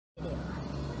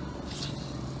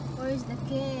Where's the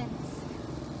kids?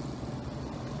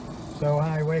 So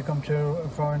hi, welcome to A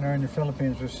Foreigner in the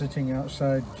Philippines. We're sitting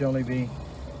outside Jollibee.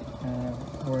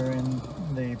 We're in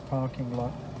the parking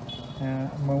lot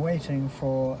and we're waiting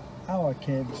for our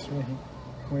kids.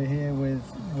 We're here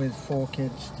with 4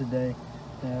 kids today.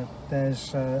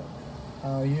 There's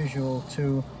our usual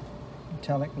 2,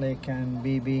 Taliklik and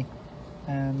Bibi,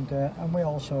 and we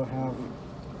also have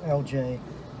LJ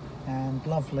and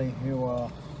Lovely who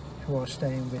are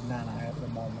staying with Nana at the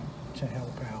moment to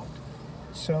help out.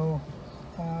 So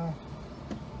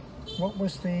what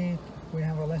was we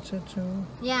have a letter to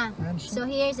answer? So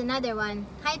here's another one.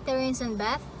 Hi Terence and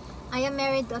Beth, I am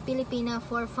married to a Filipina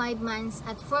for 5 months.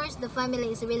 At first the family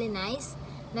is really nice,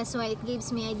 that's why it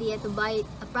gives me idea to buy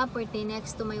a property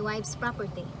next to my wife's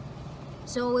property,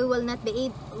 so we will not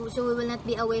be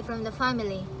away from the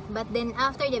family. But then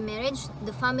after the marriage,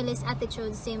 the family's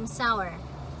attitude seems sour.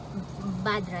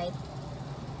 Bad, right?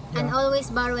 And always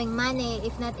borrowing money,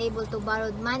 if not able to borrow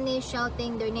money,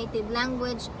 shouting their native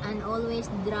language, and always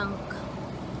drunk.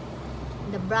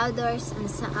 The brothers and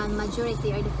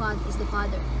majority are the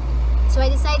father. So I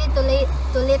decided to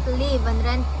live and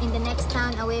rent in the next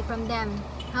town away from them.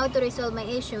 How to resolve my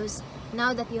issues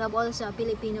now that you have also a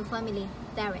Filipino family,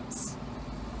 Terence?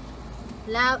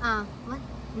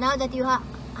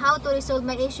 How to resolve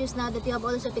my issues now that you have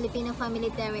also Filipino family,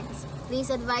 Terence? Please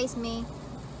advise me,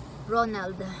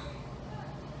 Ronald.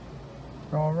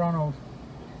 Well, Ronald,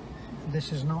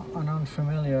 this is not an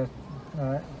unfamiliar,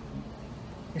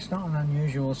 it's not an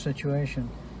unusual situation.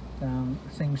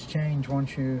 Things change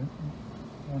once you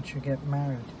get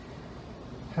married.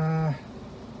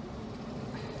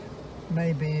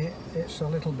 Maybe it's a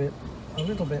little bit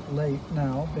late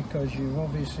now, because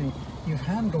you've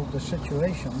handled the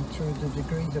situation to the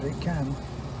degree that it can,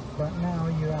 but now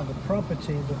you have a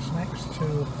property that's next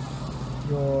to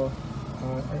your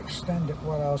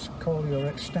what I'll call your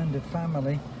extended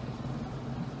family,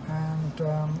 and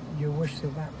you wish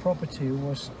that property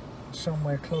was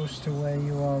somewhere close to where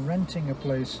you are renting a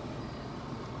place.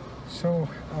 So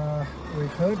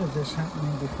we've heard of this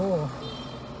happening before,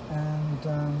 and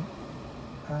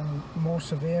more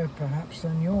severe perhaps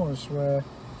than yours, where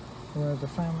the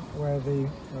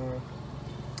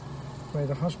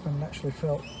husband actually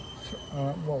felt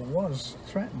was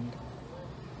threatened.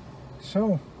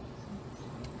 So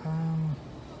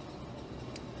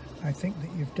I think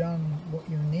that you've done what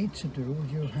you need to do.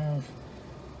 You have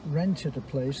rented a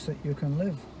place that you can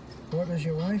live. What does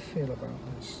your wife feel about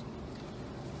this?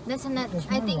 That's not.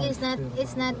 I think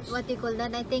it's not what you call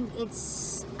that. I think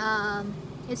it's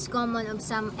common of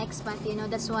some expat. You know,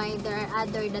 that's why there are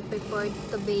others that prefer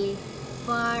to be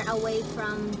far away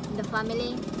from the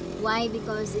family. Why?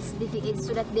 Because it's difficult,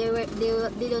 so that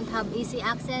they don't have easy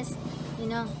access. You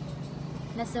know,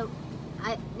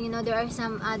 there are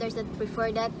some others that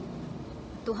prefer that,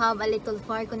 to have a little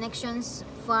far connections,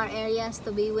 far areas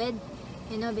to be with,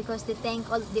 you know, because they think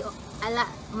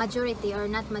majority, or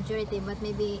not majority, but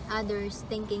maybe others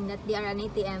thinking that they are an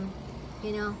ATM,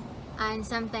 you know, and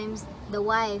sometimes the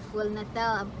wife will not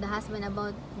tell the husband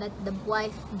about that. The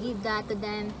wife give that to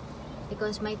them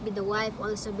because might be the wife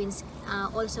also been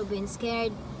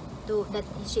scared to that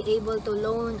she able to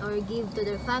loan or give to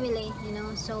their family, you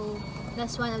know. So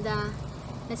that's one of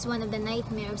the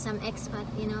nightmare of some expat,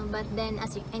 you know. But then,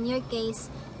 as in your case,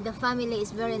 the family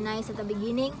is very nice at the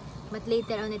beginning, but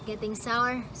later on it getting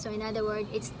sour. So in other words,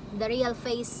 it's the real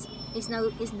face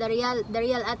the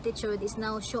real attitude is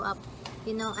now show up,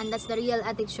 you know, and that's the real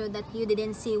attitude that you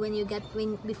didn't see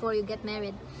before you get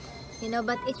married, you know.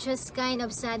 But it's just kind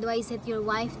of sad. Why is it your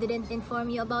wife didn't inform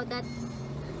you about that?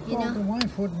 You know, the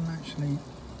wife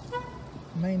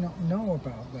may not know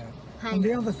about that. And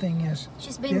the other thing is,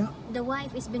 the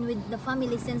wife has been with the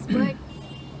family since birth,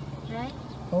 right?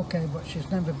 Okay, but she's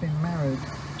never been married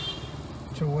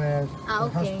to where the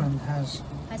husband has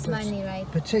money,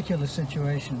 right? Particular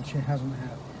situation she hasn't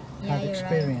had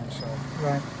experience of,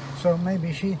 right? So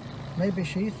maybe she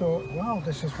thought, wow,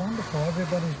 this is wonderful.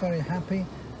 Everybody's very happy,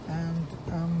 and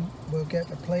we'll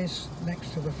get a place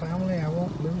next to the family. I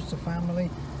won't lose the family.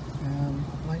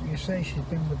 Like you say, she's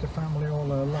been with the family all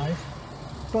her life,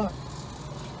 but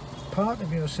part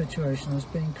of your situation is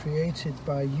being created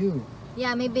by you.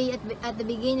 Yeah, maybe at the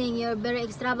beginning you're very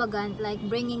extravagant, like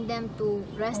bringing them to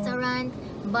restaurant,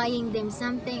 buying them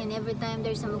something, and every time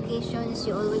there's some occasions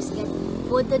you always get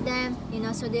food to them, you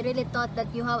know. So they really thought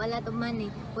that you have a lot of money,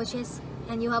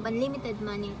 and you have unlimited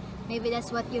money. Maybe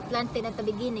that's what you planted at the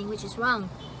beginning, which is wrong.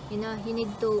 You know, you need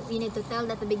to tell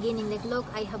that at the beginning, like, look,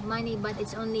 I have money, but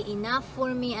it's only enough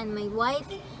for me and my wife,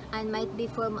 and might be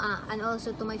for and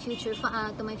also to my future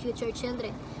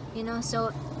children. You know,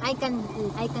 so I can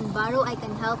borrow, I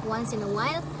can help once in a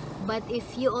while, but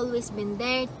if you always been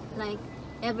there, like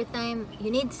every time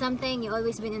you need something, you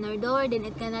always been in our door, then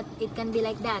it can be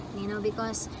like that, you know,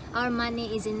 because our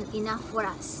money isn't enough for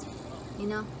us. You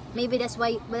know, maybe that's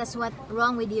what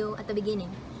wrong with you at the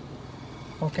beginning.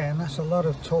 Okay, and that's a lot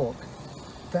of talk.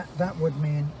 That would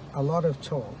mean a lot of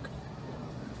talk.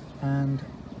 And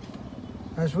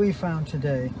as we found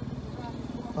today,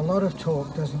 a lot of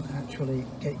talk doesn't actually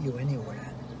get you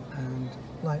anywhere. And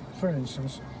like, for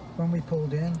instance, when we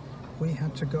pulled in, we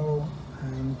had to go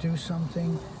and do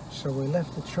something, so we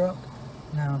left the truck.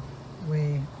 Now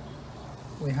we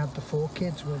had the 4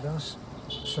 kids with us,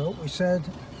 so we said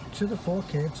to the 4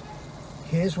 kids,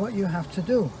 here's what you have to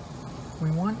do. We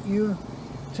want you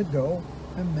to go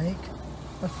and make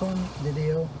a fun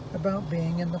video about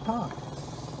being in the park.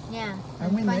 Yeah.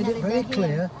 And we made it very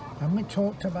clear, and we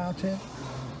talked about it,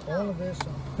 all of this.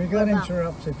 We got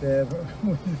interrupted there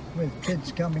with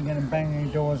kids coming in and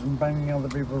banging doors and banging other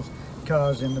people's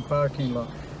cars in the parking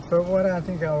lot. But what I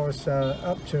think I was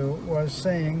up to was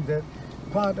saying that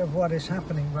part of what is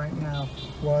happening right now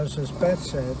was, as Beth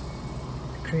said,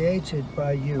 created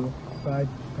by you, by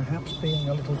perhaps being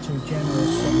a little too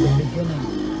generous at the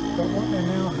beginning. But what they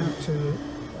now have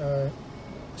to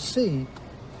see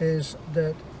is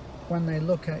that when they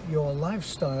look at your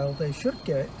lifestyle, they should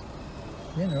get,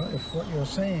 you know, if what you're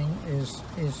saying is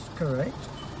correct,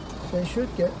 they should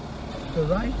get the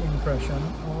right impression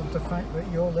of the fact that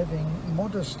you're living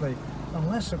modestly,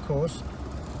 unless of course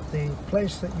the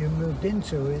place that you moved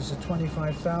into is a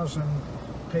 25,000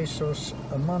 pesos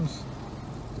a month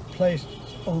place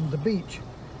on the beach.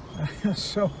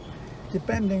 So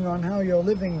depending on how you're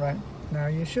living right now,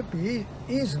 you should be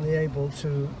easily able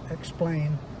to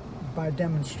explain by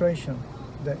demonstration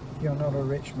that you're not a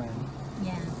rich man.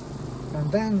 Yeah.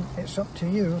 And then it's up to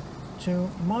you to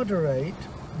moderate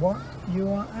what you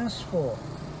are asked for.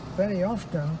 Very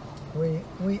often,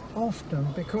 we often,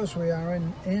 because we are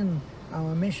in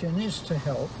our mission is to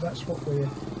help, that's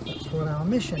what our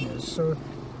mission is. So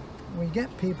we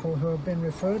get people who have been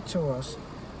referred to us,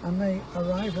 and they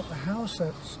arrive at the house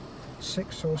at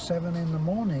 6 or 7 in the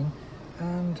morning,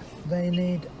 and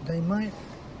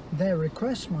their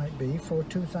request might be for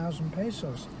 2,000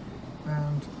 pesos,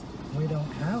 and we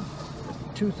don't have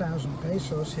 2,000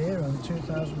 pesos here and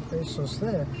 2,000 pesos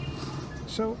there.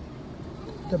 So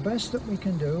the best that we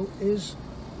can do is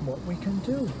what we can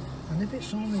do, and if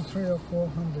it's only 300 or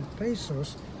 400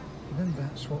 pesos, then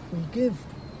that's what we give,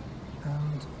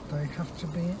 and they have to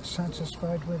be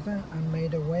satisfied with that and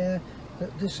made aware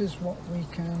that this is what we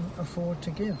can afford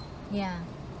to give. Yeah,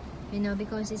 you know,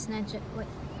 because it's not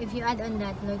if you add on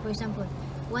that, like for example,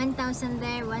 1,000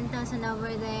 there, 1,000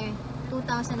 over there,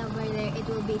 2,000 over there, it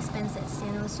will be expenses,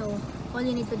 you know. So all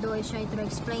you need to do is try to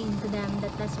explain to them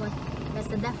that that's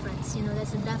the difference, you know,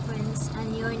 that's the difference,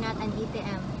 and you're not an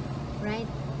ATM, right?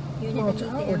 You're not an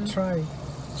ATM. I would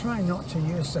try not to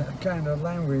use that kind of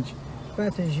language.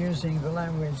 Beth is using the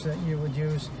language that you would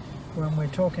use when we're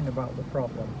talking about the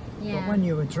problem. Yeah. But when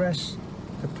you address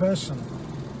the person,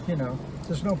 you know,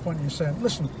 there's no point in saying,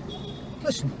 listen,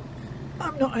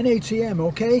 I'm not an ATM,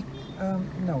 okay?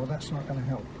 No, that's not going to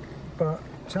help. But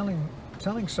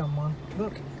telling someone,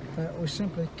 look, we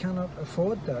simply cannot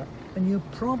afford that, and you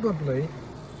probably,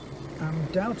 I'm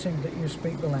doubting that you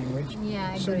speak the language,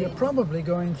 yeah, so you're probably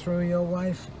going through your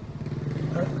wife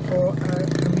for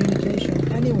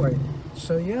communication anyway.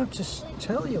 So you have to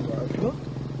tell your wife, look,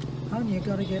 honey, you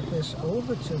got to get this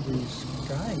over to these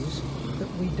guys that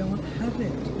we don't have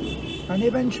it. And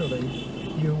eventually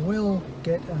you will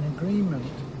get an agreement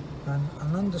and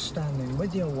an understanding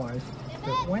with your wife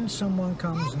that when someone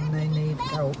comes and they need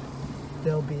help,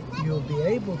 you'll be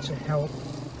able to help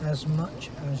as much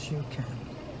as you can.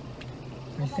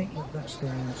 I think that's the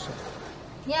answer.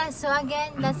 Yeah, so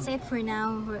again, that's it for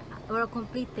now. We're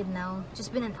completed now.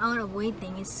 Just been an hour of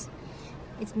waiting.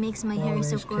 It makes my hair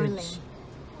so curly. Kids.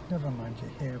 Never mind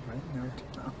your hair right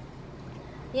now.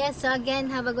 Yeah, so again,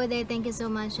 have a good day. Thank you so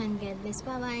much, and God bless.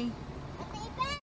 Bye-bye.